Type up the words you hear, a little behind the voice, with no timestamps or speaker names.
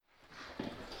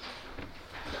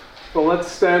Well,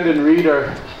 let's stand and read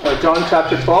our John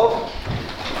chapter 12,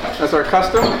 as our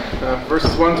custom,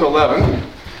 verses 1 to 11.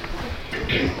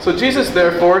 So Jesus,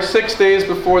 therefore, 6 days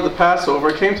before the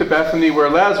Passover, came to Bethany where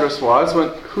Lazarus was,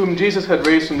 whom Jesus had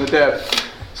raised from the dead.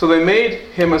 So they made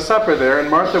him a supper there,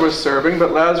 and Martha was serving,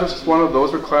 but Lazarus was one of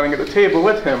those reclining at the table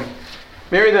with him.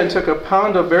 Mary then took a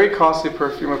pound of very costly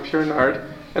perfume of pure nard,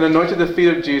 and anointed the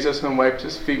feet of Jesus and wiped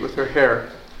his feet with her hair.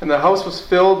 And the house was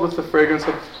filled with the fragrance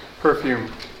of perfume.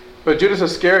 But Judas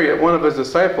Iscariot, one of his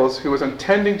disciples, who was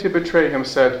intending to betray him,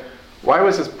 said, "Why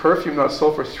was this perfume not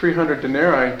sold for 300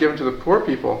 denarii and given to the poor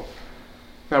people?"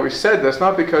 Now he said this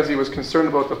not because he was concerned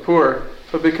about the poor,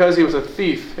 but because he was a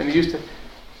thief, and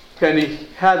he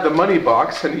had the money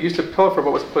box, and he used to pilfer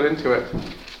what was put into it.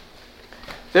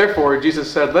 Therefore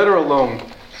Jesus said, "Let her alone,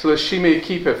 so that she may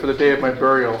keep it for the day of my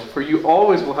burial. For you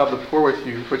always will have the poor with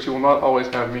you, but you will not always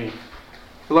have me."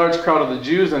 The large crowd of the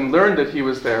Jews then learned that he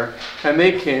was there, and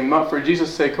they came, not for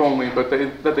Jesus' sake only, but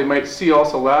that they might see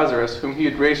also Lazarus, whom he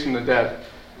had raised from the dead.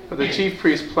 But the chief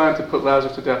priests planned to put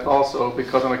Lazarus to death also,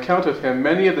 because on account of him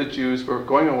many of the Jews were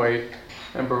going away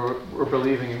and were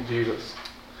believing in Jesus.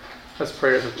 Let's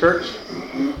pray as a church.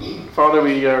 Father,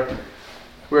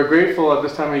 we're grateful at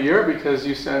this time of year because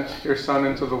you sent your Son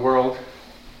into the world,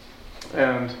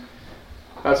 and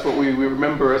that's what we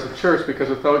remember as a church, because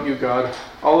without you, God,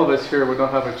 all of us here would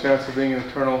not have a chance of being in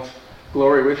eternal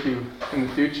glory with you in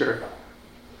the future.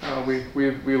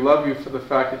 We love you for the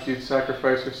fact that you'd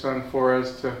sacrifice your Son for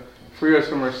us to free us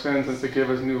from our sins and to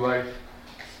give us new life.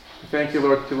 Thank you,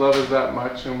 Lord, that you love us that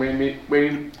much, and may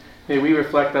we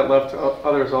reflect that love to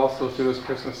others also through this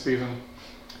Christmas season.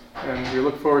 And we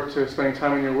look forward to spending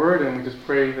time in your word, and we just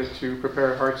pray that you prepare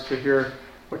our hearts to hear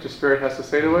what your Spirit has to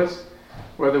say to us.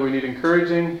 Whether we need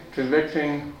encouraging,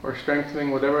 convicting, or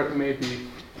strengthening, whatever it may be,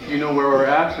 you know where we're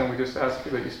at, and we just ask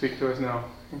you that you speak to us now.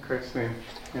 In Christ's name,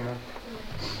 amen.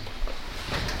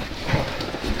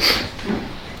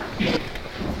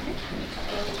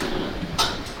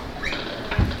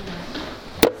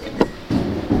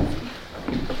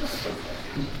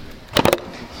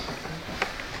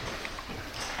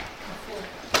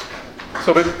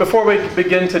 So before we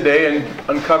begin today and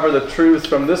uncover the truth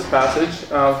from this passage,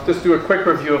 just do a quick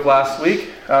review of last week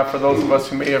for those of us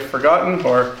who may have forgotten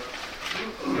or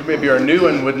maybe are new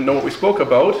and wouldn't know what we spoke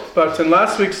about. But in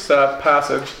last week's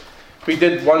passage, we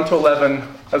did 1 to 11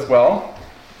 as well.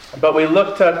 But we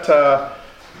looked at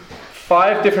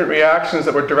 5 different reactions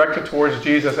that were directed towards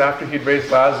Jesus after he'd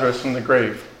raised Lazarus from the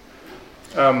grave.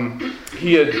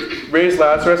 He had raised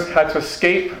Lazarus, had to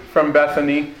escape from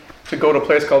Bethany to go to a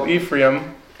place called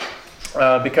Ephraim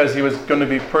because he was going to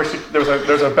be persecuted.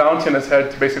 There's a bounty on his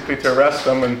head to arrest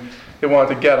him, and they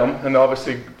wanted to get him, and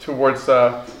obviously they wanted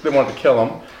to kill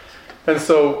him. And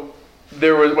so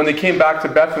when they came back to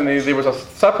Bethany, there was a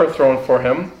supper thrown for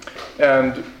him,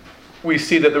 and we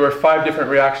see that there were 5 different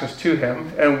reactions to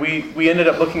him, and we ended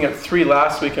up looking at 3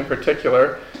 last week in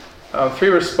particular, 3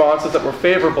 responses that were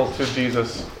favorable to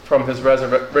Jesus from his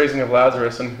raising of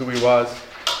Lazarus and who he was.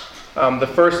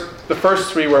 The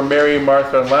first 3 were Mary,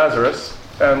 Martha, and Lazarus.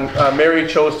 And Mary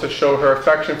chose to show her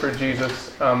affection for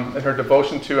Jesus and her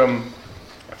devotion to him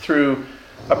through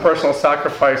a personal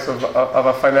sacrifice of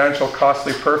a financial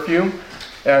costly perfume,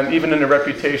 and even in her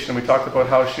reputation. We talked about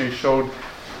how she showed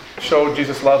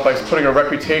Jesus' love by putting her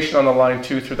reputation on the line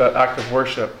too through that act of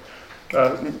worship.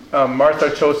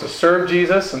 Martha chose to serve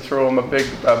Jesus and throw him a big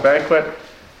banquet,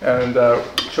 and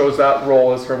chose that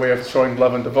role as her way of showing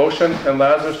love and devotion. And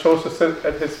Lazarus chose to sit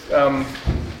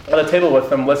at a table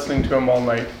with him, listening to him all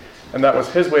night, and that was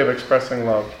his way of expressing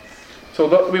love.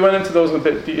 So we went into those a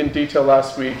bit in detail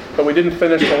last week, but we didn't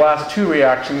finish the last 2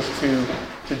 reactions to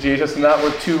Jesus, and that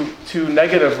were two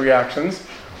negative reactions.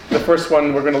 The first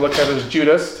one we're going to look at is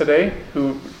Judas today,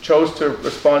 who chose to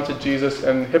respond to Jesus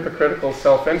in hypocritical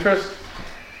self-interest.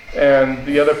 And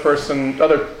the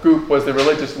other group was the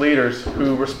religious leaders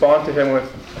who respond to him with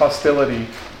hostility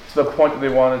to the point that they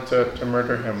wanted to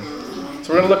murder him.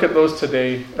 So we're going to look at those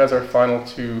today as our final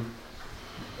 2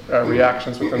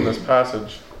 reactions within this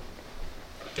passage.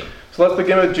 So let's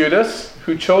begin with Judas,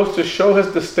 who chose to show his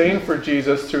disdain for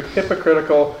Jesus through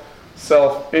hypocritical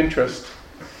self-interest.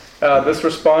 This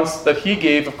response that he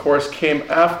gave, of course, came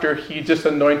after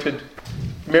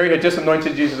Mary had just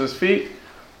anointed Jesus' feet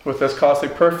with this costly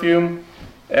perfume,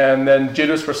 and then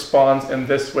Judas responds in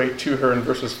this way to her in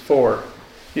verses 4.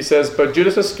 He says, "But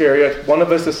Judas Iscariot, one of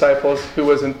his disciples, who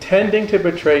was intending to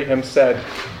betray him, said,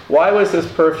 'Why was this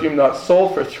perfume not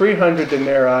sold for 300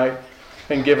 denarii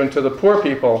and given to the poor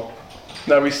people?'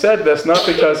 Now he said this not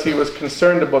because he was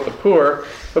concerned about the poor,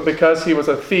 but because he was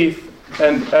a thief,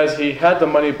 And as he had the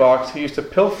money box, he used to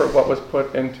pilfer what was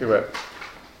put into it.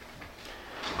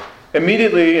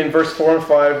 Immediately in verse 4 and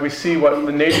 5, we see what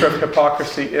the nature of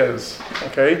hypocrisy is.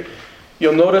 Okay?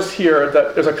 You'll notice here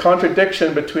that there's a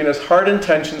contradiction between his heart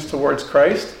intentions towards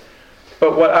Christ,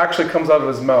 but what actually comes out of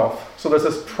his mouth. So there's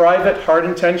this private heart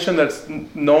intention that's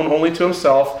known only to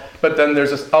himself, but then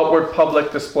there's this outward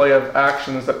public display of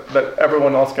actions that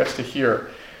everyone else gets to hear.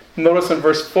 Notice in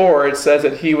verse 4, it says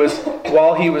that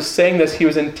while he was saying this, he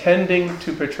was intending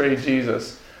to betray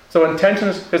Jesus. So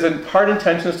his heart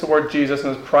intentions toward Jesus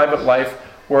in his private life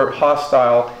were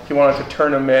hostile. He wanted to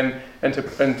turn him in and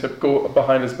to go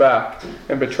behind his back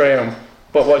and betray him.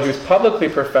 But what he was publicly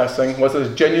professing was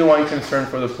his genuine concern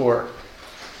for the poor.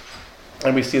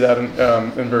 And we see that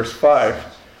in verse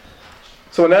 5.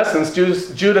 So in essence,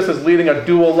 Judas is leading a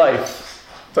dual life.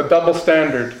 It's a double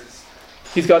standard.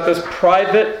 He's got this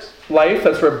private life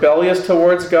that's rebellious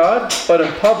towards God, but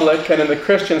in public and in the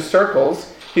Christian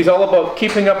circles, he's all about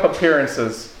keeping up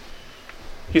appearances.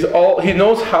 He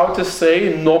knows how to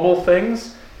say noble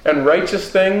things and righteous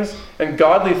things and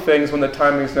godly things when the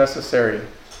timing is necessary.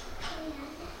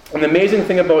 And the amazing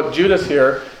thing about Judas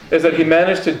here is that he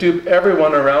managed to dupe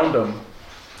everyone around him.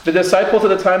 The disciples at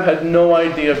the time had no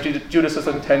idea of Judas's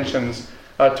intentions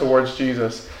towards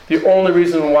Jesus. The only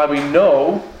reason why we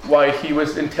know why he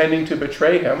was intending to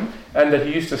betray him and that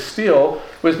he used to steal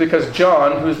was because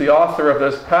John, who's the author of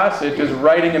this passage, is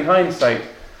writing in hindsight.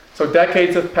 So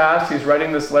decades have passed, he's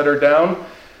writing this letter down,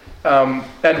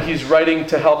 and he's writing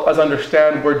to help us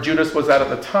understand where Judas was at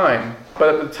the time.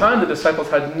 But at the time, the disciples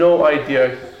had no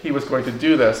idea he was going to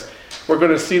do this. We're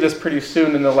going to see this pretty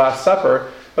soon in the Last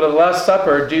Supper. But at the Last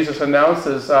Supper, Jesus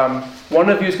announces, one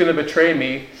of you is going to betray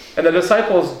me. And the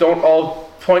disciples don't all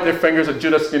point their fingers at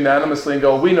Judas unanimously and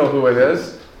go, we know who it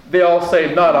is. They all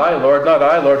say, not I, Lord, not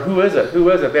I, Lord. Who is it? Who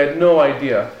is it? They had no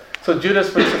idea. So Judas,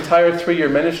 for his entire 3-year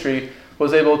ministry,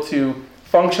 was able to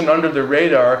function under the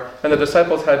radar, and the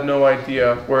disciples had no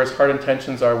idea where his heart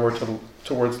intentions were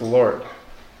towards the Lord.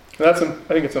 And I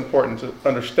think it's important to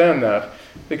understand that,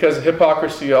 because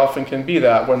hypocrisy often can be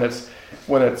that when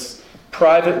it's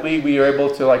privately we are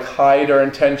able to hide our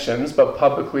intentions, but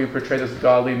publicly portray this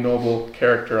godly, noble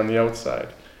character on the outside.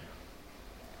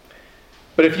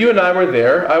 But if you and I were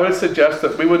there, I would suggest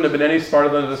that we wouldn't have been any smarter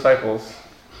than the disciples.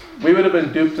 We would have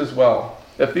been duped as well.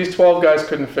 If these 12 guys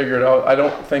couldn't figure it out, I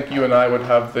don't think you and I would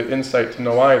have the insight to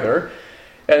know either.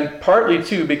 And partly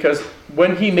too, because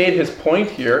when he made his point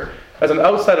here, as an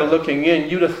outsider looking in,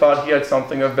 you'd have thought he had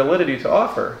something of validity to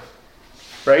offer.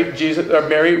 Right?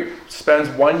 Mary spends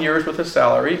 1 year's worth of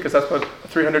salary, because that's what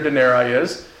 300 denarii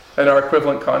is. In our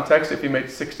equivalent context, if you make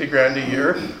 60 grand a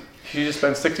year, she just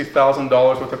spends $60,000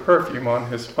 worth of perfume on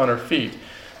her feet.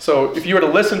 So if you were to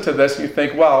listen to this and you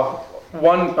think, wow,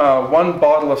 one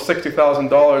bottle of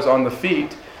 $60,000 on the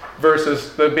feet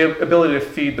versus the ability to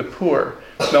feed the poor.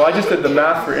 Now I just did the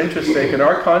math for interest sake. In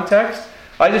our context,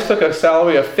 I just took a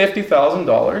salary of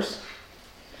 $50,000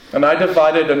 and I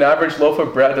divided an average loaf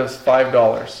of bread as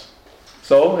 $5.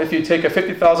 So if you take a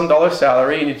 $50,000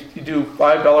 salary and you do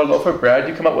 $5 loaf of bread,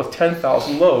 you come up with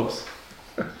 10,000 loaves.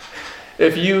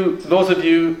 Those of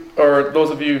you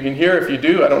in here, if you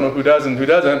do, I don't know who does and who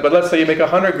doesn't, but let's say you make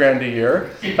 100 grand a year,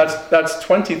 that's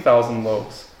 20,000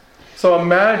 loaves. So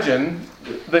imagine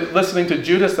that listening to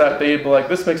Judas that day, you'd be like,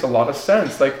 this makes a lot of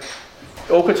sense.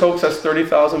 Okotoks has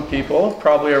 30,000 people,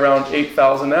 probably around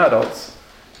 8,000 adults.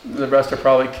 The rest are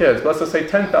probably kids. But let's just say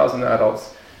 10,000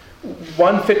 adults.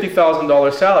 One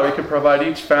 $50,000 salary could provide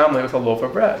each family with a loaf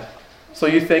of bread. So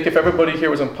you think if everybody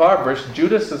here was impoverished,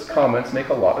 Judas's comments make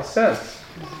a lot of sense.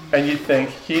 And you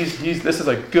think this is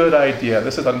a good idea.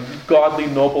 This is a godly,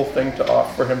 noble thing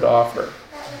for him to offer.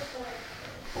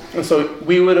 And so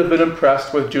we would have been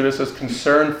impressed with Judas's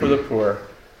concern for the poor.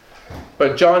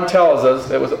 But John tells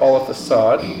us it was all a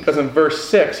facade, because in verse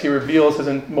 6 he reveals his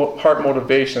heart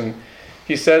motivation.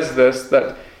 He says this,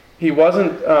 that he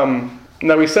wasn't,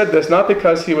 now he said this not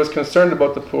because he was concerned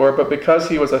about the poor, but because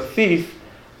he was a thief,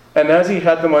 and as he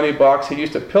had the money box, he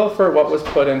used to pilfer what was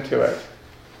put into it.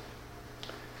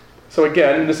 So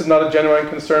again, this is not a genuine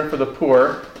concern for the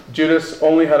poor. Judas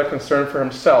only had a concern for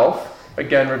himself,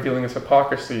 again revealing his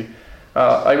hypocrisy.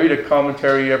 I read a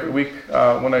commentary every week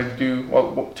when I do,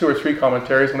 2 or 3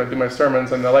 commentaries when I do my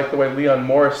sermons, and I like the way Leon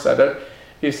Morris said it.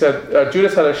 He said,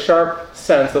 Judas had a sharp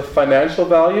sense of financial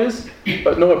values,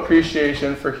 but no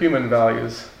appreciation for human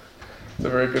values. It's a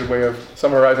very good way of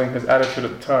summarizing his attitude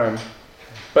at the time.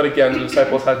 But again, the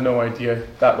disciples had no idea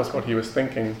that was what he was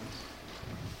thinking.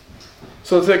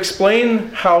 So to explain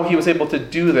how he was able to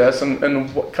do this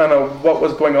and what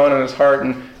was going on in his heart,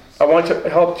 and I want to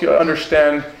help you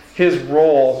understand his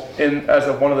role as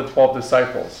one of the 12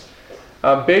 disciples.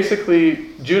 Basically,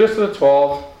 Judas of the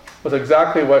 12 was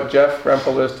exactly what Jeff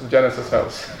Rempel is to Genesis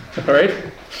House. All right?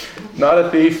 Not a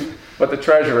thief, but the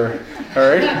treasurer. All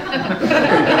right?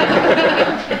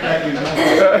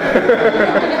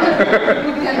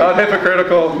 Not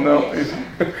hypocritical. No.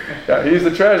 He's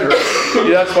the treasurer.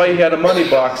 That's why he had a money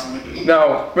box.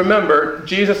 Now, remember,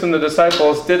 Jesus and the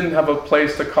disciples didn't have a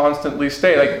place to constantly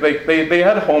stay. They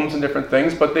had homes and different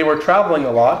things, but they were traveling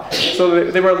a lot.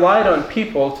 So they relied on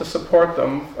people to support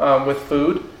them with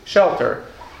food, shelter,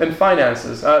 and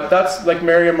finances. That's like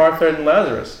Mary and Martha and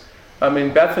Lazarus. I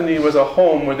mean, Bethany was a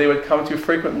home where they would come to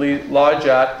frequently lodge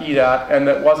at, eat at, and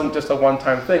that wasn't just a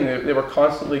one-time thing. They were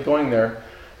constantly going there.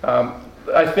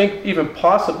 I think even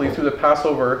possibly through the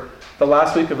Passover, the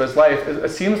last week of his life, it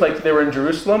seems like they were in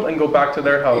Jerusalem and go back to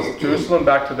their house. Jerusalem,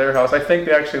 back to their house. I think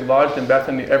they actually lodged in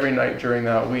Bethany every night during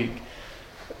that week.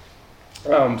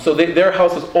 So their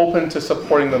house is open to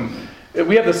supporting them.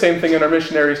 We have the same thing in our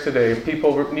missionaries today.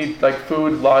 People need like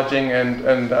food, lodging,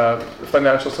 and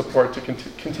financial support to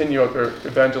continue out their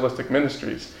evangelistic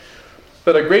ministries.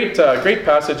 But a great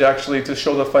passage actually to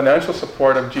show the financial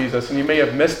support of Jesus, and you may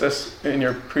have missed this in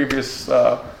your previous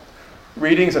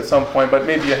readings at some point, but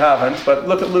maybe you haven't. But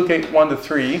look at Luke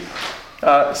 8:1-3.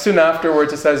 Soon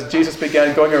afterwards, it says, Jesus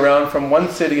began going around from one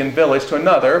city and village to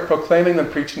another, proclaiming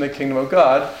and preaching the kingdom of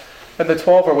God. And the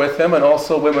 12 were with him, and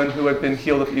also women who had been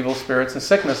healed of evil spirits and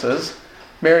sicknesses.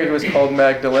 Mary, who was called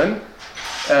Magdalene,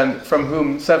 and from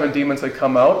whom 7 demons had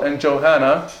come out, and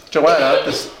Joanna, the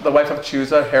wife of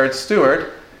Chuza, Herod's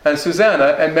steward, and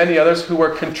Susanna, and many others who were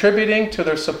contributing to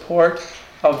their support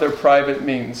of their private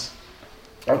means.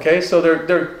 Okay, so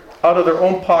they're out of their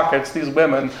own pockets, these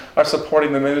women are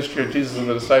supporting the ministry of Jesus and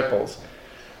the disciples.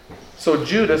 So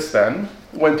Judas then,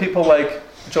 when people like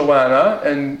Joanna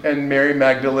and Mary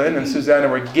Magdalene and Susanna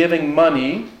were giving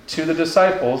money to the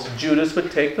disciples, Judas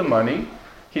would take the money,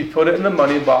 he'd put it in the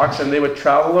money box, and they would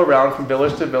travel around from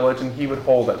village to village, and he would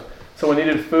hold it. So when he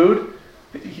needed food,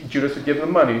 Judas would give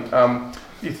them money.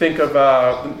 You think of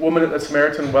the woman at the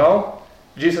Samaritan well.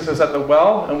 Jesus is at the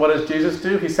well, and what does Jesus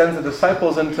do? He sends the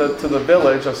disciples into the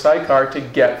village of Sychar to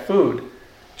get food.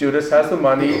 Judas has the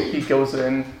money, he goes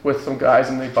in with some guys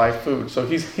and they buy food. So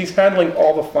he's handling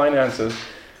all the finances.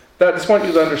 I just want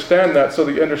you to understand that so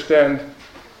that you understand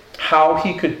how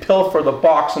he could pilfer the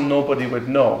box and nobody would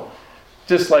know.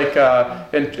 Just like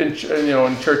in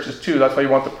churches too, that's why you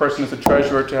want the person who's the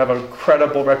treasurer to have a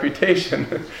credible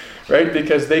reputation, right?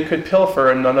 Because they could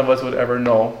pilfer and none of us would ever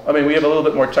know. I mean, we have a little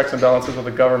bit more checks and balances with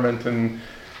the government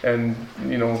and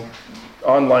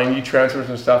online e-transfers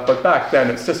and stuff, but back then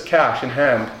it's just cash in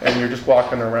hand and you're just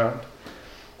walking around.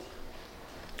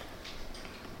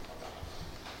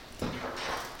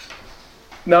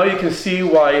 Now you can see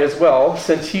why as well,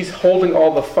 since he's holding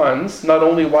all the funds, not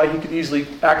only why he could easily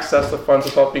access the funds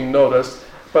without being noticed,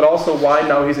 but also why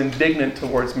now he's indignant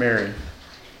towards Mary.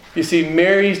 You see,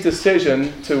 Mary's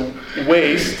decision to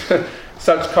waste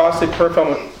such costly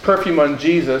perfume on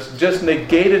Jesus just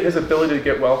negated his ability to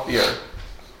get wealthier.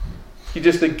 He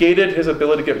just negated his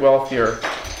ability to get wealthier.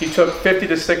 He took $50,000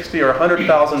 to $60,000 or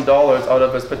 $100,000 out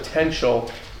of his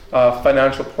potential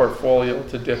financial portfolio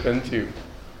to dip into.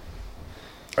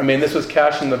 I mean, this was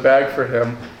cash in the bag for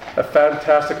him, a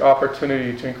fantastic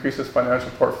opportunity to increase his financial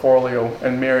portfolio,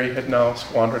 and Mary had now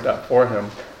squandered that for him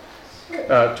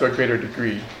to a greater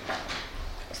degree.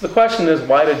 So the question is,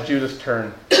 why did Judas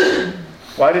turn?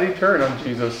 Why did he turn on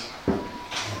Jesus?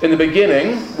 In the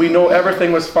beginning, we know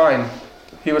everything was fine.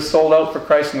 He was sold out for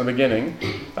Christ in the beginning.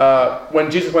 When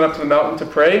Jesus went up to the mountain to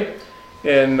pray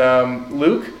in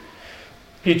Luke,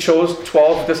 he chose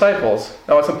 12 disciples.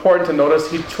 Now it's important to notice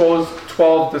he chose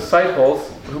 12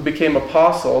 disciples who became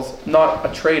apostles, not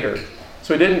a traitor.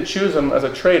 So he didn't choose them as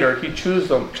a traitor, he chose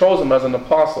them as an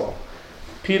apostle.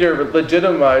 Peter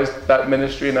legitimized that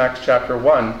ministry in Acts chapter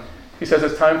 1. He says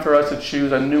it's time for us to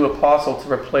choose a new apostle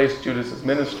to replace Judas'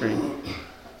 ministry.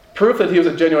 Proof that he was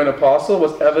a genuine apostle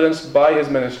was evidenced by his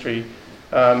ministry.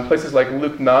 In places like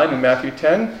Luke 9 and Matthew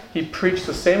 10, he preached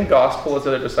the same gospel as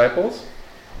the other disciples.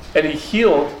 And he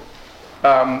healed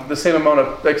the same amount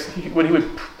of, when he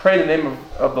would pray in the name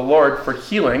of the Lord for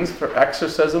healings, for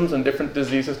exorcisms and different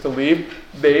diseases to leave,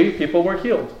 people were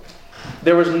healed.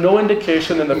 There was no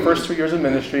indication in the first 2 years of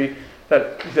ministry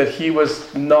that he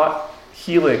was not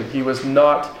healing. He was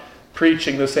not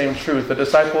preaching the same truth. The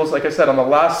disciples, like I said, on the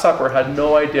Last Supper had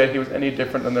no idea he was any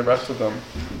different than the rest of them.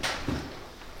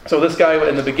 So this guy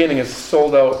in the beginning is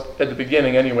sold out at the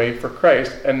beginning anyway for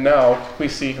Christ, and now we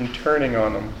see him turning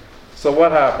on him. So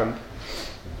what happened?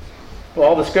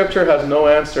 Well, the scripture has no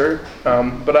answer,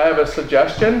 but I have a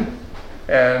suggestion.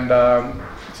 And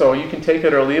so you can take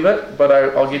it or leave it, but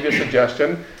I'll give you a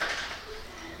suggestion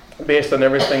based on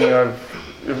everything I've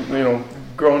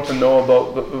grown to know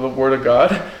about the Word of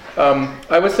God.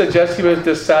 I would suggest he was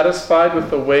dissatisfied with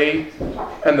the way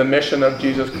and the mission of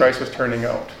Jesus Christ was turning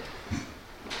out.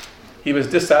 He was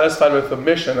dissatisfied with the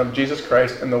mission of Jesus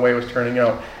Christ and the way it was turning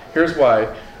out. Here's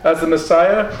why. As the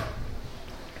Messiah,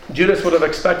 Judas would have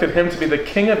expected him to be the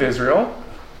king of Israel,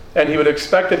 and he would have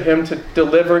expected him to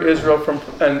deliver Israel from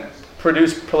and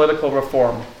produce political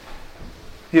reform.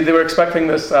 They were expecting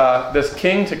this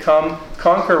king to come,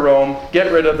 conquer Rome,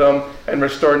 get rid of them, and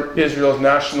restore Israel's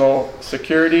national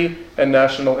security and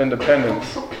national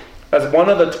independence. As one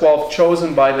of the 12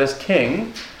 chosen by this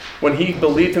king, when he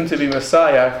believed him to be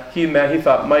Messiah, he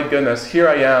thought, my goodness, here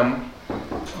I am,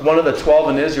 one of the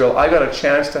 12 in Israel. I got a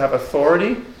chance to have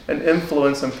authority and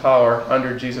influence and power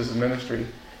under Jesus' ministry.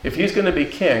 If he's going to be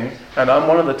king, and I'm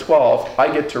one of the 12,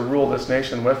 I get to rule this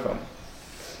nation with him.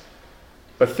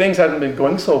 But things haven't been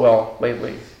going so well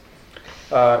lately.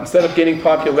 Instead of gaining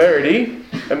popularity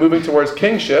and moving towards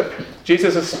kingship,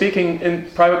 Jesus is speaking in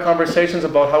private conversations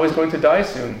about how he's going to die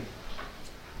soon.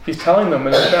 He's telling them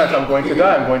in advance, I'm going to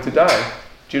die, I'm going to die.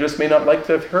 Judas may not like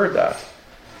to have heard that.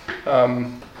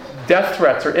 Death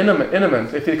threats are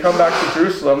imminent. If he come back to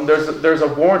Jerusalem, there's a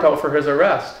warrant out for his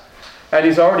arrest. And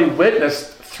he's already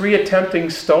witnessed 3 attempting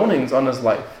stonings on his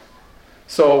life.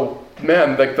 So,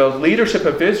 man, like the leadership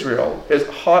of Israel is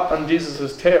hot on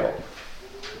Jesus' tail.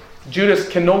 Judas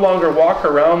can no longer walk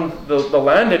around the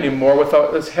land anymore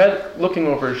without his head looking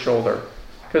over his shoulder,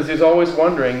 because he's always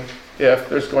wondering if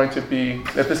this is going to be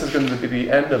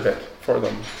the end of it for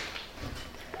them.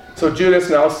 So Judas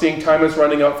now, seeing time is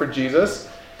running out for Jesus,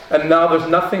 and now there's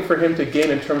nothing for him to gain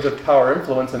in terms of power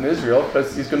influence in Israel,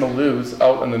 because he's going to lose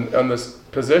out on this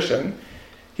position.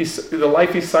 The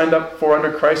life he signed up for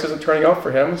under Christ isn't turning out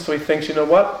for him, so he thinks, you know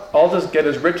what, I'll just get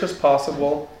as rich as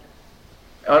possible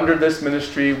under this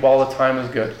ministry while the time is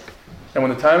good. And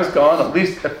when the time is gone, at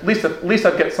least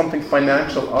I'll get something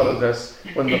financial out of this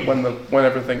when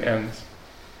everything ends.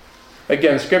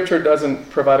 Again, Scripture doesn't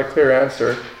provide a clear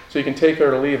answer, so you can take it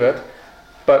or leave it.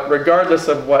 But regardless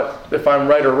of if I'm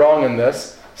right or wrong in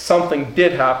this, something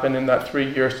did happen in that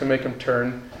 3 years to make him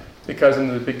turn, because in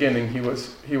the beginning he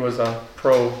was a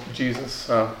pro-Jesus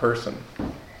person.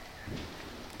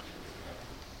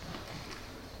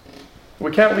 We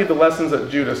can't leave the lessons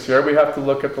at Judas here. We have to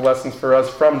look at the lessons for us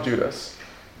from Judas.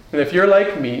 And if you're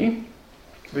like me,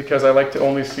 because I like to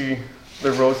only see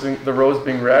the rose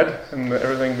being red and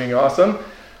everything being awesome,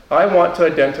 I want to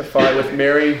identify with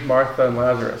Mary, Martha, and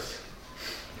Lazarus.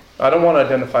 I don't want to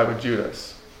identify with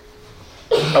Judas.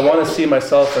 I want to see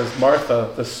myself as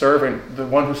Martha, the servant, the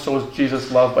one who shows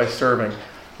Jesus love by serving.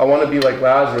 I want to be like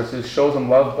Lazarus, who shows him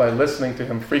love by listening to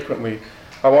him frequently.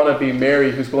 I want to be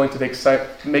Mary, who's willing to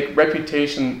make my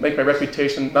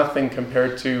reputation nothing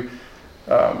compared to,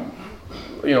 I'm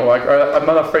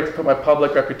not afraid to put my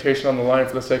public reputation on the line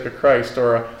for the sake of Christ,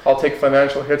 or I'll take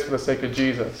financial hits for the sake of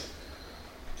Jesus.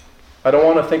 I don't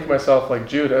want to think of myself like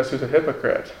Judas, who's a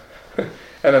hypocrite,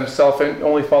 and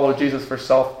only follow Jesus for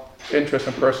self-interest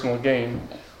and personal gain.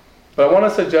 But I want to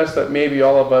suggest that maybe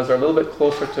all of us are a little bit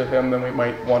closer to him than we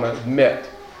might want to admit.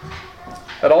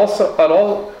 At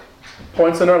all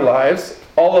points in our lives,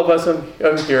 all of us in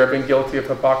here have been guilty of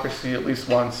hypocrisy at least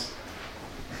once.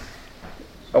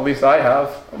 At least I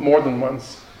have, more than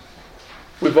once.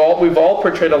 We've all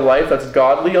portrayed a life that's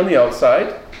godly on the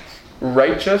outside,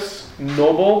 righteous,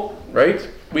 noble, right?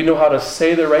 We know how to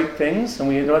say the right things, and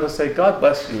we know how to say, God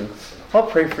bless you. I'll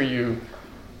pray for you.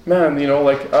 Man,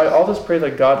 I'll just pray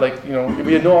that God,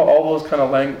 we know all that kind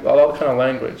of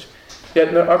language. Yet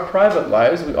in our private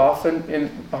lives, we often,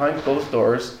 behind closed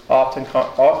doors, often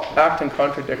act in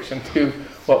contradiction to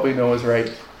what we know is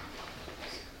right.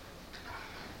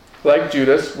 Like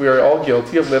Judas, we are all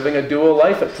guilty of living a dual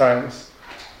life at times.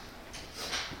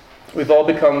 We've all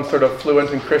become sort of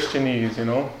fluent in Christianese, you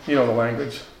know the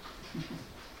language.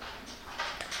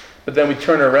 But then we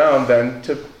turn around then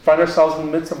to find ourselves in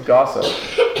the midst of gossip.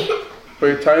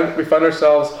 We find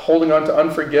ourselves holding on to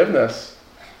unforgiveness.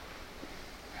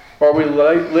 Or we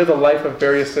live a life of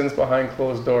various sins behind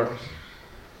closed doors.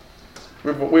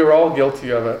 We were all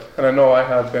guilty of it. And I know I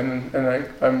have been, and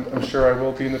I'm sure I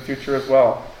will be in the future as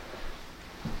well.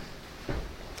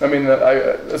 I mean,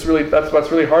 that's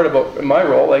what's really hard about my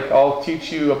role. I'll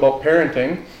teach you about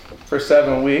parenting for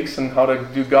 7 weeks and how to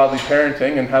do godly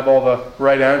parenting and have all the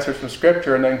right answers from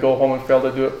Scripture, and then go home and fail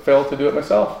to do it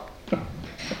myself.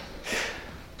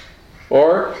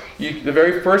 Or the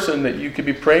very person that you could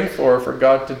be praying for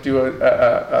God to do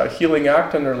a healing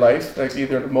act in their life, like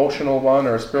either an emotional one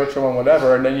or a spiritual one,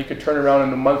 whatever, and then you could turn around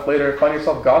and a month later find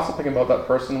yourself gossiping about that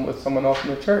person with someone else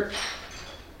in the church.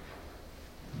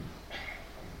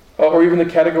 Or even the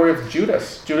category of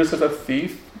Judas. Judas is a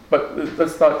thief, but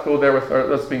let's not go there with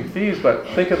us being thieves, but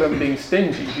think of him being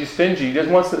stingy. He's stingy. He just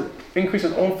wants to increase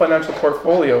his own financial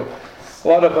portfolio. A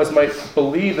lot of us might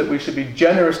believe that we should be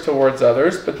generous towards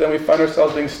others, but then we find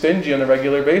ourselves being stingy on a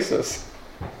regular basis.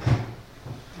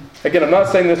 Again, I'm not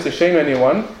saying this to shame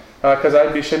anyone, because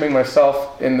I'd be shaming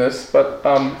myself in this, but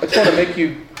I just want to make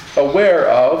you aware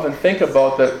of and think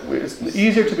about that it's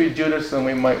easier to be Judas than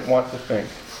we might want to think.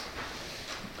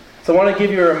 So I want to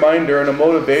give you a reminder and a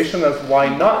motivation of why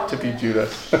not to be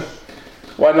Judas.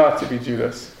 Why not to be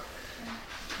Judas?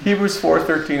 Hebrews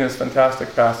 4:13 is a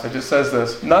fantastic passage. It says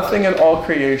this: "Nothing in all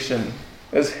creation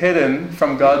is hidden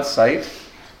from God's sight.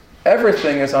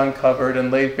 Everything is uncovered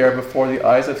and laid bare before the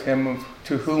eyes of him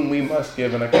to whom we must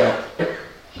give an account."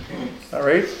 All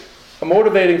right? A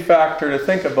motivating factor to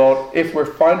think about if we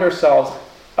find ourselves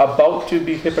about to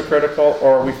be hypocritical,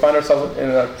 or we find ourselves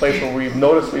in a place where we've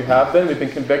noticed we've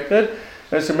been convicted,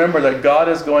 and just remember that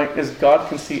God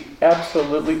can see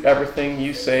absolutely everything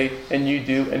you say and you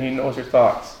do, and he knows your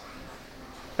thoughts.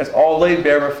 It's all laid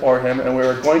bare before him, and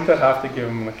we're going to have to give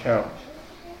him an account.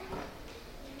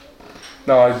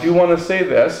 Now, I do want to say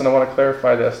this, and I want to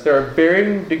clarify this. There are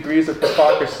varying degrees of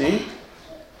hypocrisy,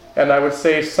 and I would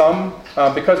say some,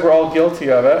 because we're all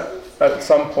guilty of it at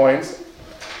some points,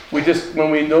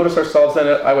 when we notice ourselves in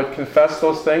it, I would confess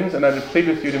those things, and I would plead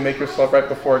with you to make yourself right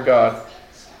before God.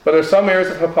 But there's some areas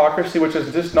of hypocrisy which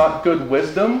is just not good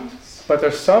wisdom, but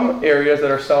there's some areas that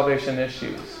are salvation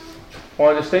issues. I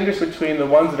want to distinguish between the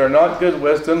ones that are not good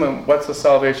wisdom and what's a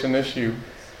salvation issue.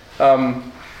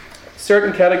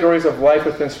 Certain categories of life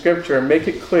within Scripture make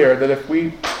it clear that if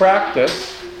we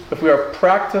are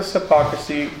practice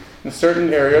hypocrisy in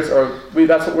certain areas, or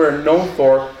that's what we're known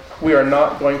for, we are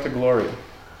not going to glory.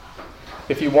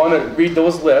 If you want to read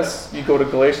those lists, you go to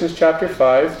Galatians chapter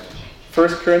 5, 1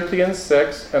 Corinthians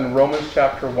 6, and Romans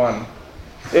chapter 1.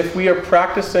 If we are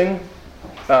practicing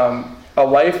a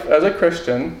life as a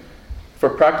Christian, for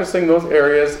practicing those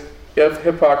areas of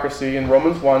hypocrisy in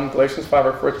Romans 1, Galatians 5,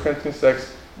 or 1 Corinthians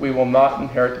 6, we will not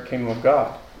inherit the kingdom of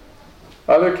God.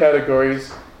 Other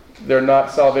categories, they're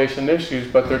not salvation issues,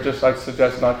 but they're just, I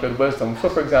suggest, not good wisdom. So,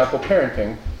 for example,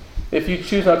 parenting. If you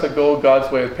choose not to go God's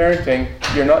way of parenting,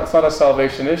 it's not a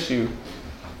salvation issue,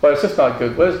 but it's just not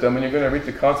good wisdom, and you're going to reap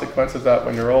the consequences of that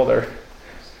when you're older.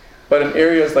 But in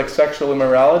areas like sexual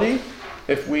immorality,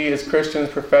 if we as Christians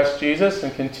profess Jesus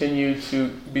and continue to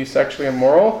be sexually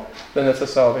immoral, then it's a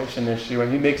salvation issue, and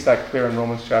he makes that clear in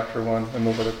Romans chapter 1 and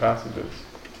those other passages.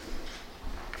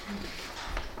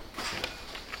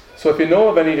 So if you know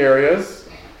of any areas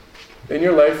in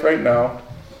your life right now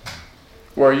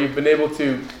where you've been able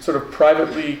to sort of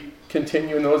privately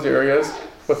continue in those areas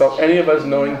without any of us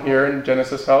knowing here in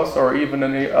Genesis House, or even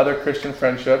any other Christian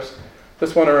friendships,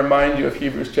 just want to remind you of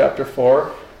Hebrews chapter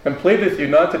 4 and plead with you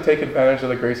not to take advantage of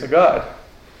the grace of God.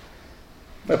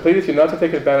 I plead with you not to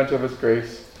take advantage of his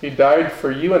grace. He died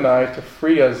for you and I to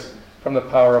free us from the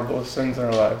power of those sins in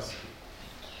our lives.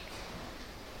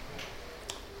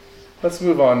 Let's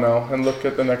move on now and look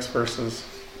at the next verses.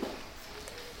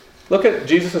 Look at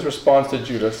Jesus' response to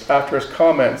Judas after his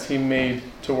comments he made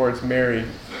towards Mary.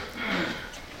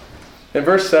 In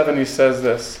verse 7 he says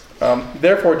this,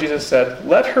 "Therefore Jesus said,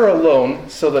 'Let her alone,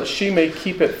 so that she may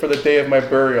keep it for the day of my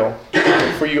burial.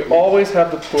 For you always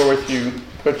have the poor with you,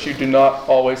 but you do not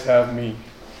always have me.'"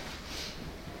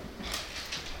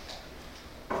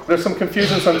 There's some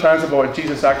confusion sometimes about what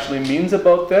Jesus actually means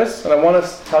about this, and I want to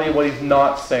tell you what he's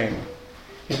not saying.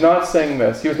 He's not saying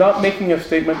this. He was not making a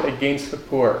statement against the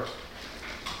poor.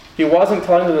 He wasn't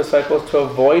telling the disciples to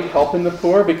avoid helping the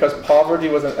poor because poverty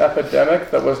was an epidemic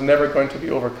that was never going to be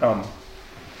overcome.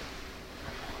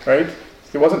 Right?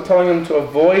 He wasn't telling them to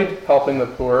avoid helping the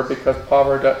poor because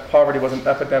poverty was an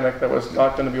epidemic that was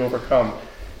not going to be overcome.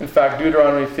 In fact,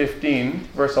 Deuteronomy 15,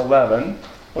 verse 11,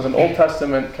 was an Old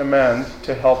Testament command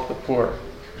to help the poor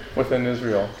within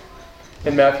Israel.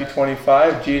 In Matthew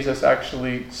 25, Jesus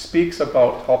actually speaks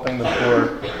about helping the poor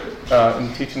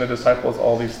and teaching the disciples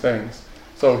all these things.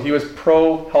 So he was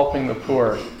pro-helping the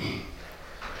poor.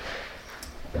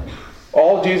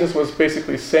 All Jesus was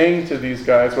basically saying to these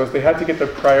guys was they had to get their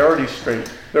priorities straight.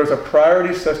 There was a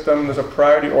priority system, there's a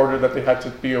priority order that they had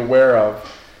to be aware of.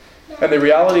 And the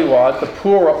reality was the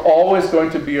poor were always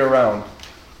going to be around.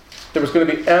 There was going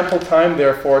to be ample time,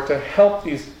 therefore, to help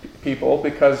these people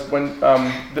because when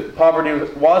the poverty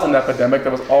was an epidemic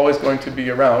that was always going to be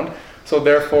around. So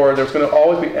therefore, there's going to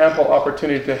always be ample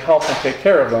opportunity to help and take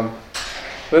care of them.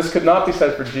 This could not be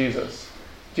said for Jesus.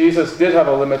 Jesus did have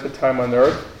a limited time on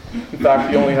earth. In fact,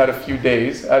 he only had a few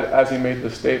days as he made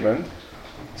this statement.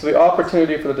 So the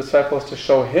opportunity for the disciples to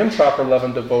show him proper love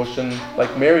and devotion,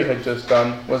 like Mary had just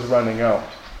done, was running out.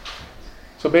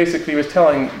 So basically, he was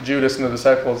telling Judas and the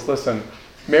disciples, listen,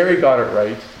 Mary got it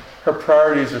right. Her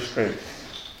priorities are straight.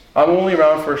 I'm only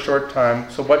around for a short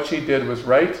time, so what she did was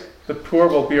right. The poor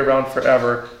will be around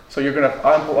forever, so you're going to have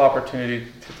ample opportunity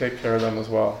to take care of them as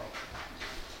well.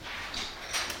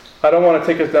 I don't want to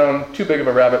take us down too big of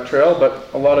a rabbit trail,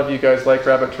 but a lot of you guys like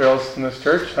rabbit trails in this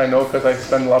church. I know because I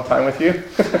spend a lot of time with you.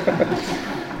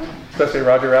 Especially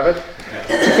Roger Rabbit.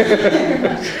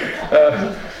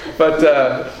 But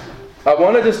I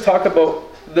want to just talk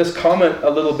about this comment a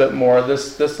little bit more.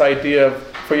 This idea of,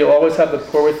 for you'll always have the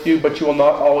poor with you, but you will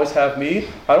not always have me.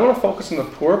 I don't want to focus on the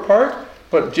poor part,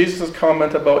 but Jesus'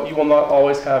 comment about you will not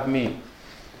always have me.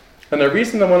 And the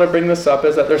reason I want to bring this up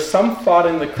is that there's some thought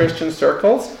in the Christian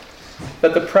circles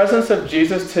that the presence of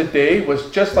Jesus today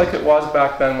was just like it was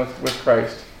back then with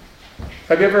Christ.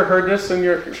 Have you ever heard this in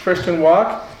your Christian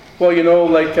walk? Well,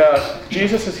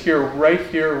 Jesus is here,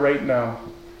 right now.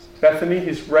 Bethany,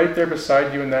 he's right there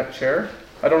beside you in that chair.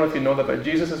 I don't know if you know that, but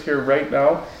Jesus is here right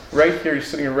now. Right here, he's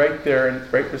sitting right there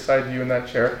and right beside you in that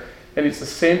chair. And it's the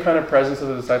same kind of presence that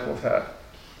the disciples had.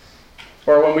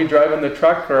 Or when we drive in the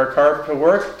truck or our car to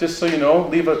work, just so you know,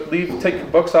 take your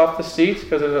books off the seat,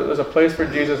 because there's a place for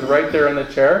Jesus right there in the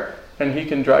chair, and he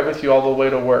can drive with you all the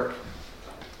way to work.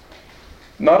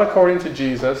 Not according to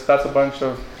Jesus. That's a bunch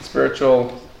of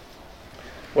spiritual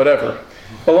whatever.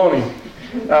 Baloney.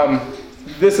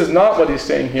 This is not what he's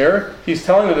saying here. He's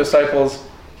telling the disciples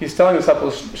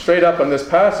straight up in this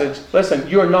passage, listen,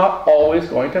 you're not always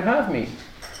going to have me.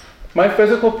 My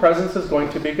physical presence is going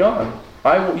to be gone.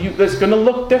 It's going to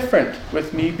look different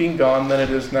with me being gone than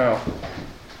it is now.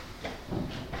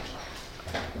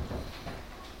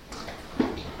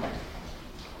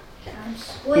 I'm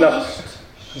squished.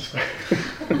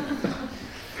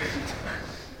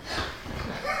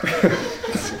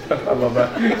 I love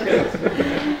that.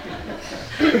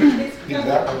 Leave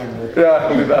that one in there. Yeah,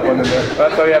 I'll leave that one in there.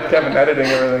 That's why you have Kevin editing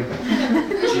everything.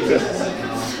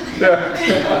 Yeah.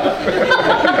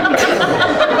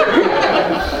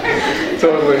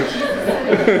 Totally.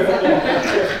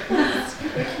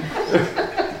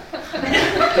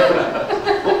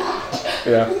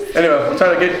 Yeah. Anyway, I'm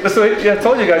trying to get this. Yeah, I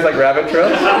told you guys like rabbit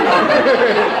trails.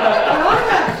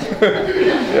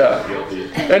 Yeah.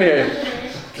 Anyway,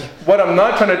 what I'm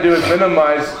not trying to do is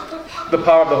minimize the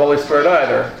power of the Holy Spirit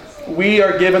either. We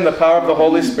are given the power of the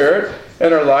Holy Spirit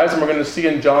in our lives, and we're going to see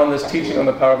in John this teaching on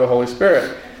the power of the Holy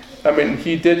Spirit. I mean,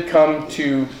 he did come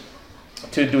to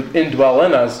indwell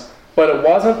in us, but it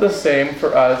wasn't the same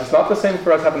for us. It's not the same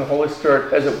for us having the Holy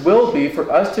Spirit as it will be for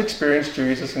us to experience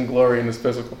Jesus in glory in his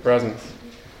physical presence.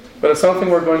 But it's something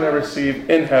we're going to receive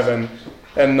in heaven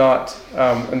and not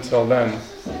until then.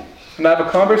 And I have a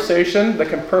conversation that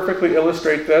can perfectly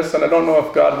illustrate this, and I don't know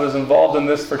if God was involved in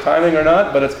this for timing or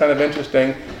not, but it's kind of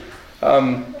interesting.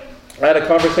 I had a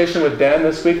conversation with Dan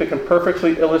this week that can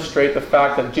perfectly illustrate the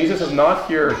fact that Jesus is not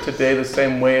here today the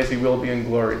same way as he will be in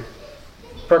glory.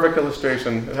 Perfect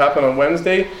illustration. It happened on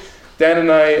Wednesday. Dan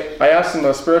and I asked him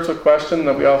a spiritual question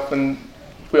that we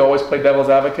always play devil's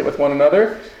advocate with one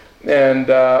another.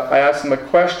 And I asked him a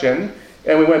question,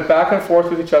 and we went back and forth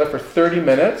with each other for 30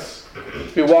 minutes.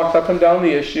 We walked up and down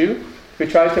the issue. We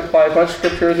tried to apply as much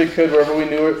scripture as we could wherever we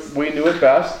knew it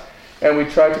best. And we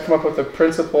tried to come up with the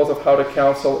principles of how to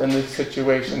counsel in these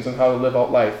situations and how to live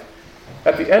out life.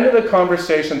 At the end of the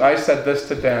conversation, I said this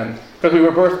to Dan, because we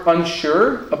were both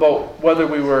unsure about whether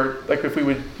we were, if we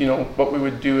would, what we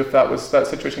would do if that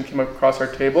situation came across our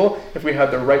table, if we had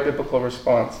the right biblical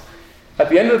response. At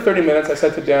the end of the 30 minutes, I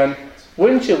said to Dan,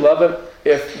 wouldn't you love it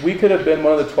if we could have been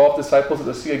one of the 12 disciples at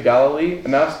the Sea of Galilee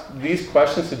and asked these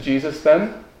questions to Jesus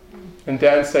then? And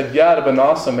Dan said, yeah, it'd have been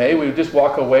awesome, eh? We would just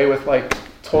walk away with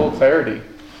total clarity.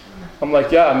 I'm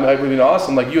like, yeah, it would be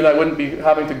awesome. You and I wouldn't be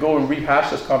having to go and rehash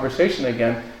this conversation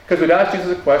again, because we'd ask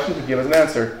Jesus a question, he'd give us an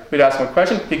answer. We'd ask him a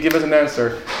question, he'd give us an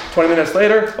answer. 20 minutes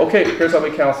later, okay, here's how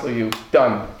we counsel you.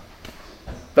 Done.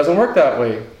 Doesn't work that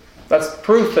way. That's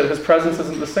proof that his presence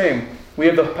isn't the same. We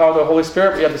have the power of the Holy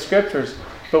Spirit, we have the scriptures,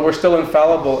 but we're still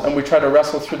infallible, and we try to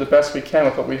wrestle through the best we can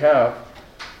with what we have.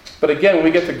 But again, when we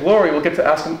get to glory, we'll get to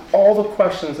ask him all the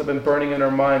questions that have been burning in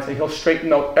our minds, and he'll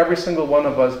straighten out every single one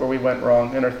of us where we went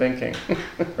wrong in our thinking.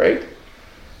 Right?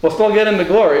 We'll still get into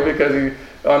glory because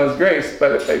on his grace,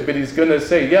 but he's going to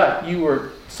say, yeah, you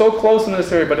were so close in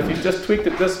this area, but if you just tweaked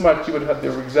it this much, you would have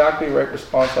the exactly right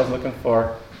response I was looking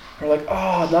for. We're like,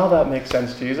 oh, now that makes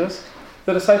sense, Jesus.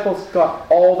 The disciples got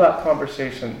all that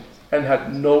conversation and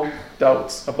had no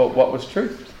doubts about what was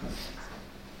truth.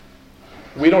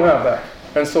 We don't have that.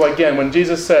 And so again, when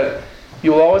Jesus said,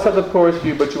 you will always have the poor with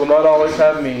you, but you will not always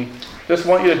have me, just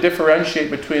want you to differentiate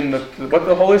between what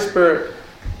the Holy Spirit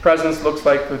presence looks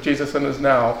like with Jesus in us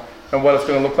now and what it's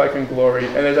going to look like in glory.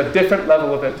 And there's a different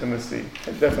level of intimacy.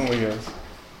 It definitely is.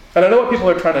 And I know what people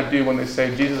are trying to do when they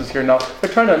say Jesus is here now. They're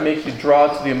trying to make you draw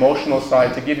to the emotional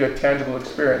side to give you a tangible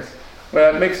experience.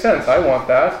 Well, that makes sense. I want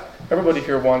that. Everybody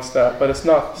here wants that, but it's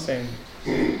not the same.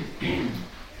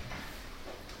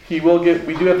 We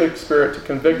do have the Spirit to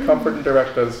convict, comfort, and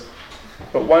direct us.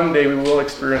 But one day we will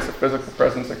experience the physical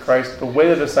presence of Christ the way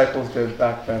the disciples did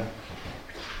back then.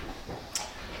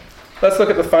 Let's look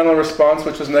at the final response,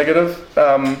 which was negative,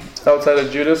 outside of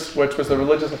Judas, which was the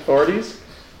religious authorities.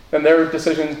 And their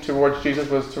decision towards Jesus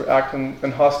was to act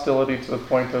in hostility to the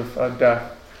point of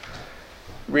death.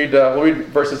 We'll read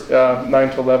verses 9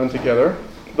 to 11 together.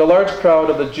 The large crowd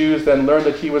of the Jews then learned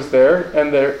that he was there,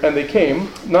 and they came,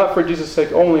 not for Jesus'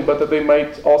 sake only, but that they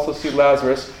might also see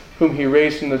Lazarus, whom he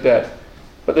raised from the dead.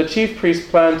 But the chief priests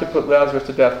planned to put Lazarus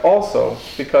to death also,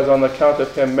 because on account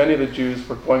of him many of the Jews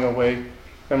were going away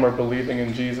and were believing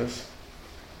in Jesus.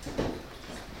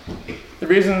 The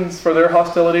reasons for their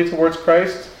hostility towards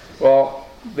Christ, well,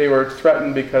 they were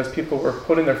threatened because people were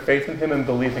putting their faith in him and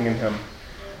believing in him.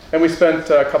 And we spent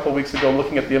a couple weeks ago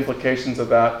looking at the implications of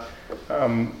that.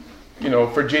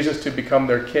 For Jesus to become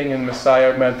their king and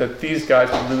Messiah meant that these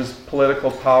guys would lose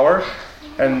political power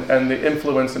and the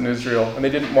influence in Israel. And they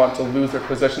didn't want to lose their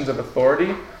positions of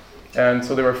authority. And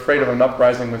so they were afraid of an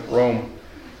uprising with Rome.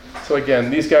 So again,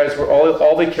 these guys were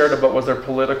all they cared about was their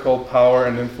political power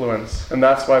and influence. And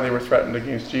that's why they were threatened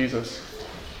against Jesus.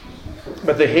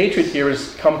 But the hatred here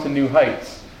has come to new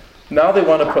heights. Now they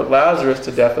want to put Lazarus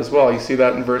to death as well. You see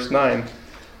that in verse 10.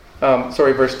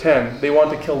 They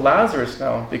want to kill Lazarus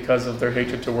now because of their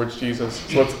hatred towards Jesus.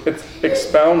 So it's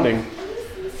expounding.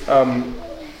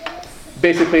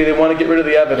 Basically, they want to get rid of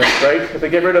the evidence, right? If they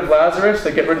get rid of Lazarus,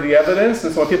 they get rid of the evidence.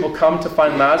 And so when people come to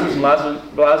find Lazarus and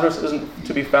Lazarus isn't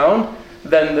to be found,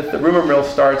 then the rumor mill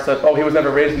starts that, he was never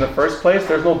raised in the first place.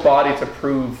 There's no body to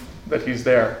prove that he's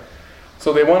there.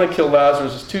 So they want to kill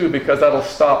Lazarus too, because that'll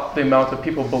stop the amount of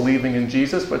people believing in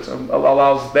Jesus, which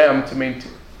allows them to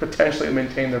potentially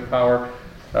maintain their power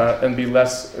and be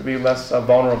less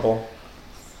vulnerable.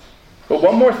 But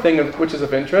one more thing which is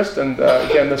of interest, and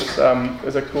again this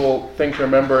is a cool thing to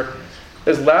remember,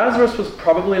 is Lazarus was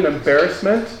probably an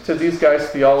embarrassment to these guys'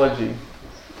 theology.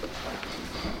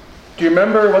 Do you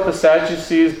remember what the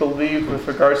Sadducees believed with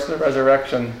regards to the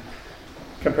resurrection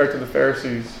compared to the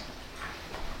Pharisees?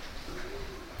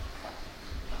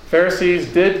 Pharisees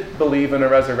did believe in a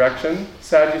resurrection.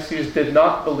 Sadducees did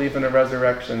not believe in a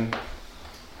resurrection.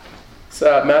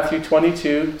 Matthew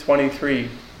 22:23.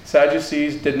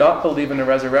 Sadducees did not believe in a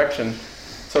resurrection.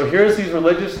 So here's these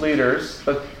religious leaders,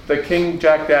 the King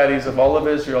Jack Daddies of all of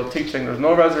Israel, teaching there's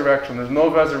no resurrection, there's no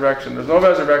resurrection, there's no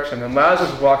resurrection. And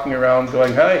Lazarus is walking around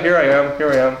going, hey, here I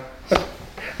am.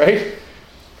 Right?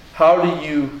 How do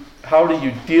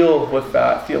you deal with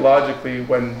that theologically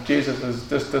when Jesus has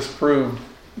just disproved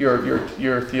your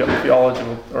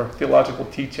theological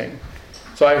teaching?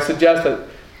 So I suggest that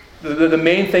the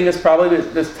main thing is probably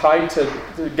this tied to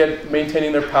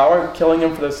maintaining their power, killing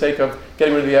him for the sake of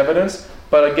getting rid of the evidence.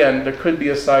 But again, there could be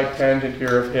a side tangent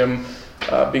here of him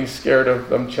being scared of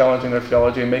them challenging their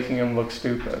theology and making him look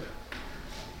stupid.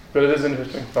 But it is an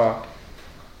interesting thought.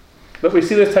 But we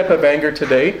see this type of anger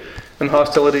today and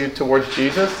hostility towards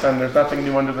Jesus, and there's nothing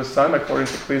new under the sun, according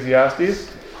to Ecclesiastes.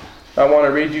 I want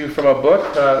to read you from a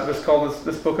book.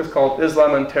 This book is called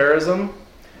Islam and Terrorism.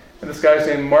 And this guy's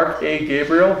named Mark A.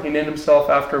 Gabriel. He named himself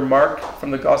after Mark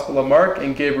from the Gospel of Mark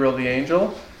and Gabriel the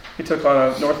angel. He took on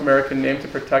a North American name to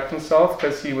protect himself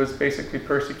because he was basically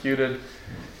persecuted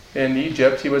in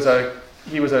Egypt. He was a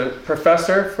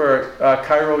professor for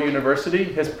Cairo University.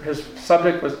 His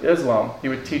subject was Islam. He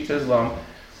would teach Islam.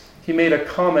 He made a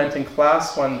comment in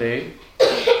class one day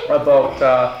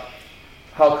about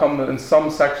how come in some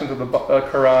sections of the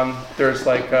Quran there's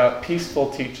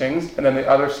peaceful teachings, and then the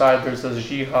other side there's this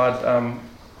jihad,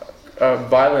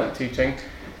 violent teaching,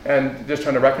 and just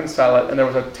trying to reconcile it. And there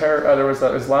was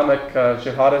an Islamic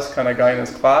jihadist kind of guy in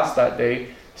his class that day,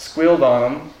 squealed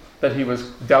on him that he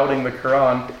was doubting the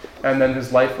Quran, and then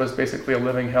his life was basically a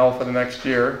living hell for the next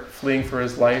year, fleeing for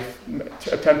his life,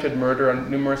 attempted murder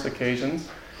on numerous occasions.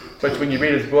 But when you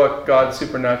read his book, God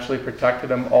supernaturally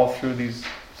protected him all through these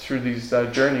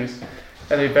journeys.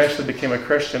 and he eventually became a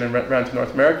Christian and ran to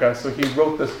North America. So he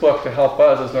wrote this book to help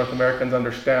us as North Americans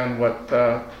understand what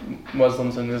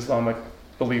Muslims and Islamic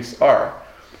beliefs are.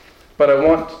 But I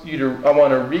want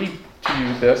to read to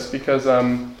you this because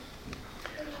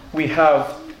we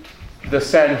have the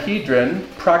Sanhedrin,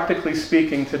 practically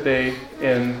speaking, today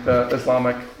in the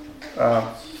Islamic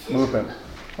movement.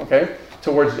 Okay,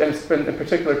 in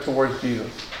particular towards Jesus.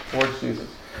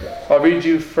 I'll read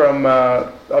you from.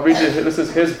 This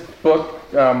is his book.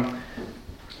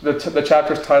 The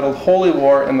chapter is titled "Holy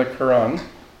War in the Quran."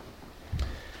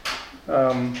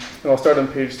 And I'll start on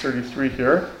page 33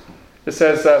 here. It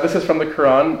says, this is from the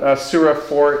Quran, Surah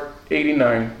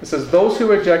 489. It says, "Those who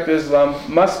reject Islam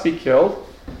must be killed.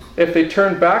 If they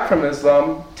turn back from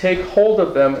Islam, take hold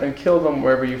of them and kill them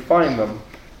wherever you find them."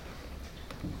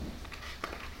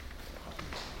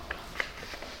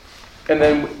 And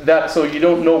then so you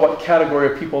don't know what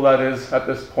category of people that is at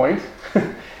this point.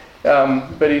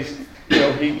 But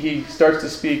he starts to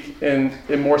speak in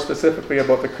more specifically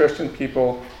about the Christian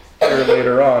people here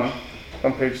later on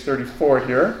page 34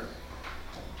 here.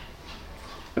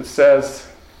 It says,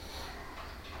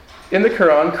 in the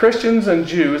Quran, Christians and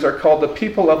Jews are called the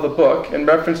people of the book in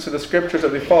reference to the scriptures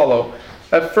that they follow.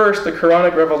 At first, the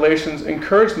Quranic revelations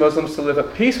encouraged Muslims to live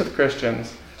at peace with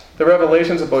Christians. The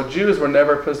revelations about Jews were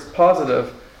never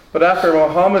positive. But after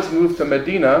Muhammad's move to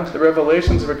Medina, the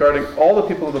revelations regarding all the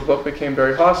people of the book became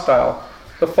very hostile.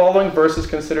 The following verse is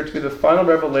considered to be the final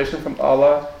revelation from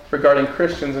Allah regarding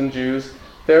Christians and Jews.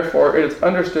 Therefore, it is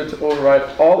understood to override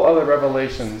all other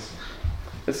revelations.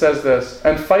 It says this,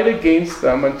 "And fight against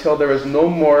them until there is no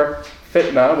more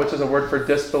fitna," which is a word for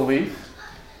disbelief,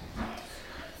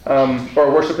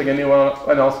 or worshipping anyone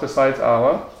else besides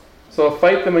Allah. So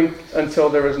fight them until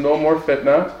there is no more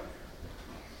fitna,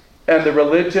 and the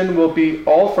religion will be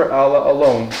all for Allah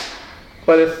alone.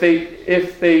 But if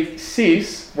they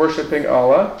cease worshipping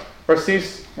Allah, or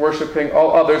cease worshipping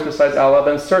all others besides Allah,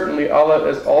 then certainly Allah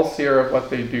is all-seer of what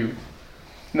they do.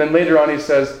 And then later on he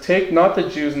says, "Take not the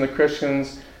Jews and the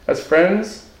Christians as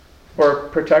friends or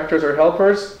protectors or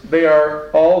helpers. They are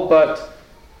all but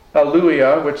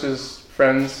aluia," which is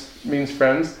means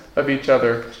friends of each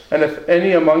other. "And if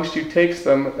any amongst you takes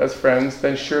them as friends,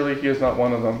 then surely he is not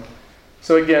one of them."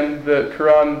 So again, the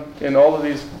Quran in all of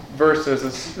these verses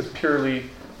is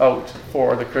purely out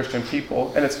for the Christian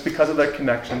people, and it's because of their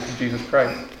connection to Jesus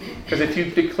Christ. Because if you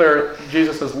declare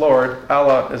Jesus as Lord,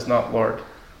 Allah is not Lord.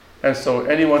 And so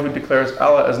anyone who declares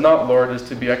Allah as not Lord is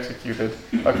to be executed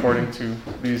according to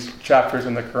these chapters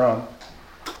in the Quran.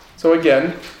 So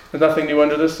again, there's nothing new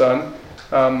under the sun.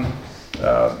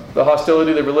 The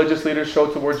hostility the religious leaders show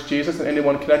towards Jesus and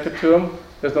anyone connected to him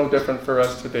is no different for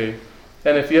us today.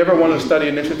 And if you ever want to study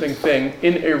an interesting thing,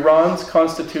 in Iran's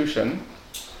constitution,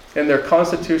 in their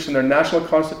constitution, their national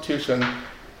constitution,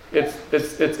 it's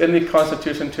in the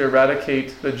constitution to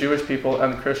eradicate the Jewish people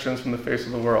and Christians from the face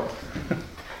of the world.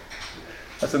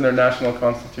 That's in their national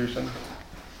constitution.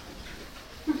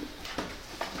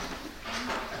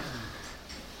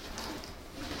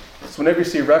 So whenever you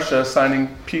see Russia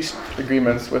signing peace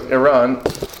agreements with Iran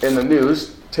in the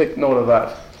news, take note of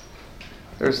that.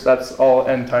 That's all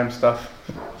end time stuff.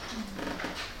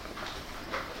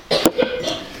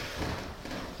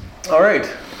 All right,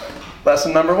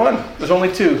 lesson number 1. There's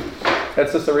only 2.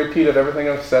 That's just a repeat of everything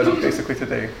I've said basically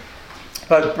today.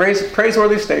 But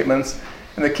praiseworthy statements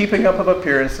and the keeping up of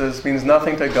appearances means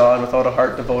nothing to God without a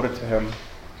heart devoted to him.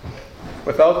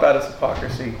 Without that, it's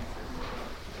hypocrisy.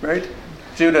 Right?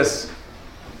 Judas,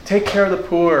 take care of the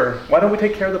poor. Why don't we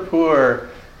take care of the poor?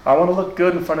 I want to look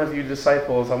good in front of you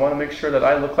disciples. I want to make sure that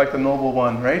I look like the noble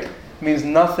one, right? It means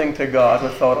nothing to God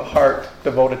without a heart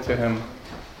devoted to him.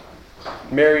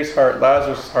 Mary's heart,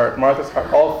 Lazarus' heart, Martha's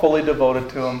heart, all fully devoted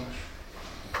to him,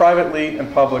 privately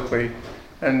and publicly.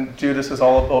 And Judas is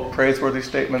all about praiseworthy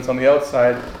statements on the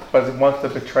outside, but wants to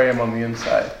betray him on the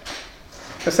inside.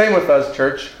 The same with us,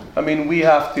 church. I mean, we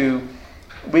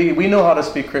know how to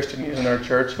speak Christianese in our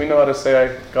church. We know how to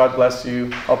say, God bless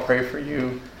you, I'll pray for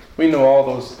you. We know all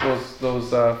those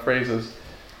phrases.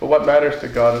 But what matters to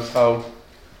God is how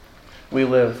we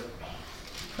live.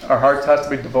 Our hearts have to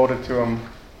be devoted to him,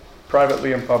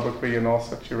 privately and publicly in all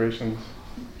situations.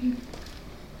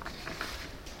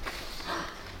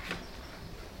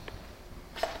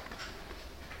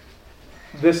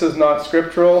 This is not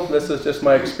scriptural. This is just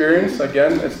my experience.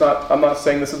 Again, I'm not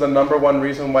saying this is the number one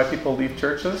reason why people leave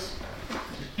churches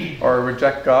or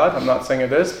reject God. I'm not saying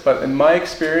it is, but in my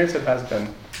experience, it has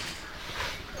been.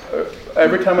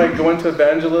 Every time I go into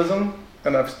evangelism,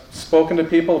 and I've spoken to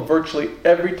people, virtually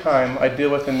every time I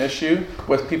deal with an issue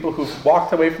with people who've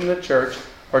walked away from the church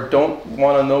or don't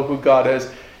want to know who God is,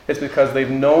 It's because they've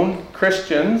known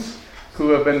Christians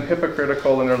who have been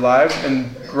hypocritical in their lives in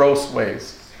gross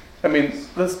ways. I mean,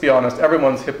 let's be honest,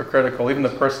 everyone's hypocritical, even the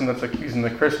person that's accusing the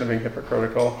Christian of being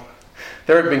hypocritical.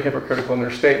 They're being hypocritical in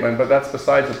their statement, but that's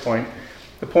besides the point.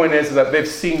 The point is that they've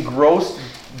seen gross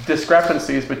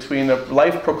discrepancies between a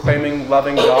life-proclaiming,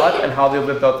 loving God and how they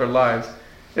lived out their lives.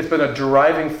 It's been a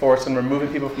driving force in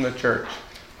removing people from the church.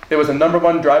 It was a number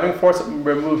one driving force that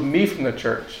removed me from the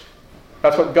church.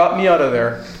 That's what got me out of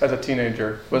there as a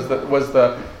teenager, was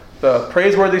the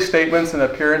praiseworthy statements and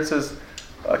appearances,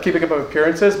 keeping up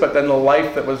appearances, but then the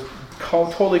life that was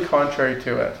totally contrary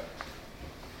to it.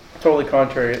 Totally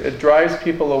contrary. It drives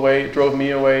people away, it drove me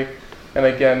away. And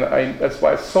again, that's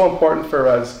why it's so important for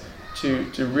us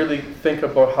to really think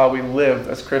about how we live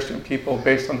as Christian people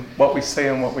based on what we say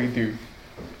and what we do.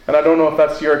 And I don't know if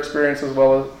that's your experience as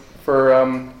well as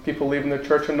for people leaving the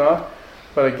church or not,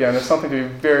 but again, it's something to be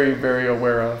very, very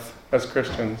aware of as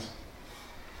Christians.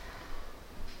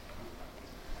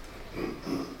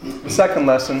 The second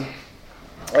lesson,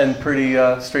 and pretty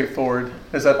straightforward,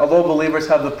 is that although believers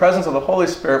have the presence of the Holy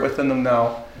Spirit within them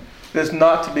now, it is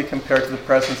not to be compared to the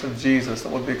presence of Jesus that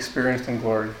will be experienced in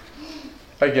glory.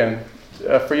 Again,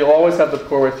 for you'll always have the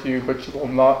poor with you, but you will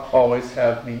not always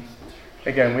have me.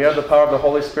 Again, we have the power of the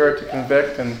Holy Spirit to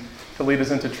convict and to lead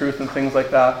us into truth and things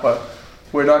like that, but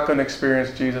we're not going to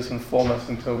experience Jesus in fullness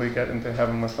until we get into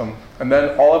heaven with him. And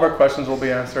then all of our questions will be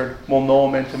answered. We'll know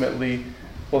him intimately.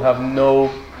 We'll have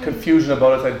no confusion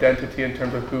about his identity in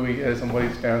terms of who he is and what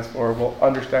he stands for. We'll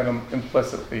understand him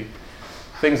implicitly.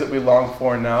 Things that we long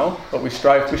for now, but we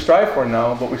strive for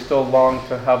now, but we still long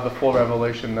to have the full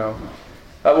revelation now.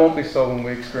 That won't be so when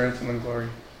we experience him in glory.